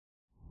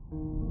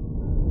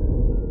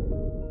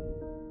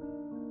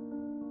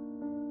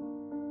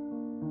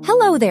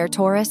Hello there,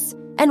 Taurus,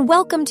 and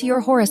welcome to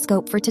your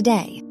horoscope for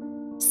today,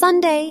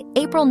 Sunday,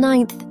 April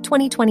 9th,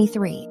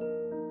 2023.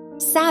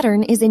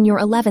 Saturn is in your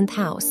 11th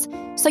house,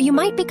 so you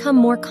might become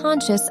more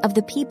conscious of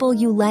the people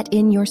you let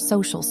in your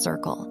social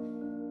circle.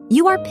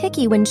 You are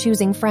picky when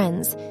choosing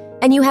friends,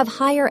 and you have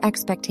higher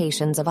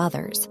expectations of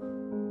others.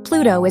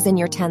 Pluto is in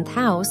your 10th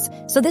house,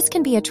 so this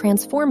can be a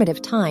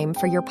transformative time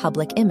for your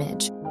public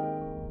image.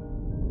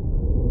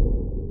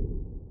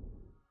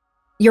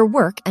 Your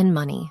work and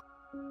money.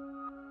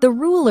 The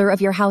ruler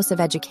of your house of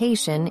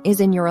education is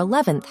in your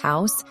 11th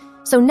house,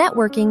 so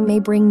networking may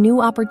bring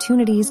new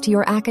opportunities to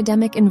your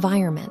academic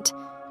environment.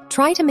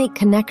 Try to make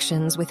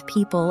connections with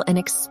people and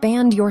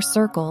expand your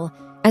circle,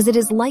 as it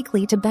is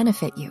likely to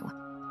benefit you.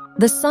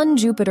 The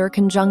Sun-Jupiter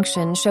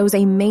conjunction shows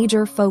a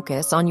major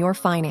focus on your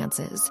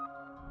finances.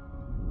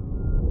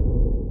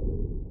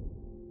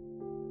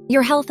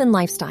 Your health and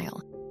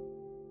lifestyle.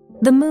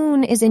 The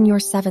moon is in your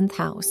 7th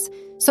house,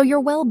 so your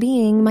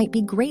well-being might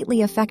be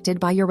greatly affected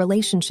by your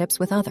relationships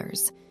with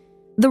others.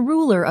 The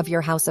ruler of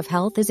your house of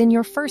health is in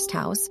your 1st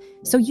house,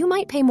 so you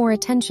might pay more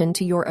attention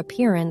to your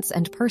appearance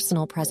and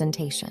personal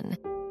presentation.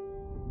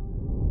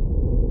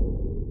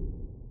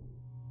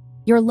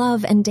 Your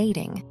love and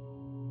dating.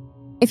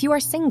 If you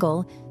are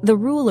single, the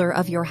ruler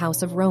of your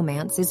house of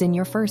romance is in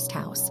your 1st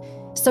house,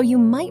 so you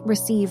might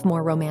receive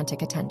more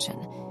romantic attention.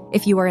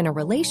 If you are in a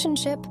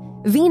relationship,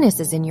 Venus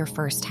is in your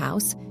 1st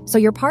house, so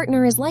your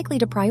partner is likely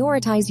to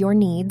prioritize your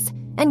needs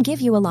and give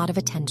you a lot of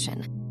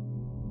attention.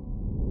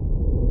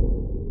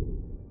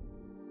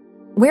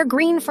 Wear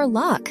green for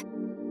luck.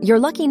 Your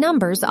lucky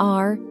numbers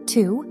are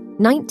 2,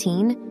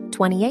 19,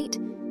 28,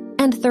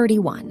 and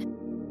 31.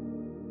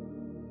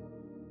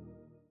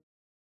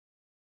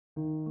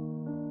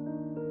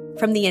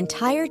 From the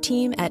entire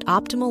team at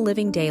Optimal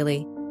Living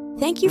Daily,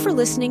 thank you for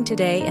listening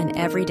today and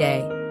every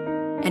day.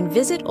 And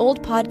visit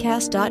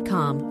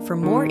oldpodcast.com for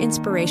more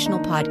inspirational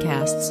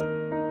podcasts.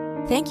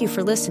 Thank you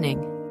for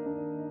listening.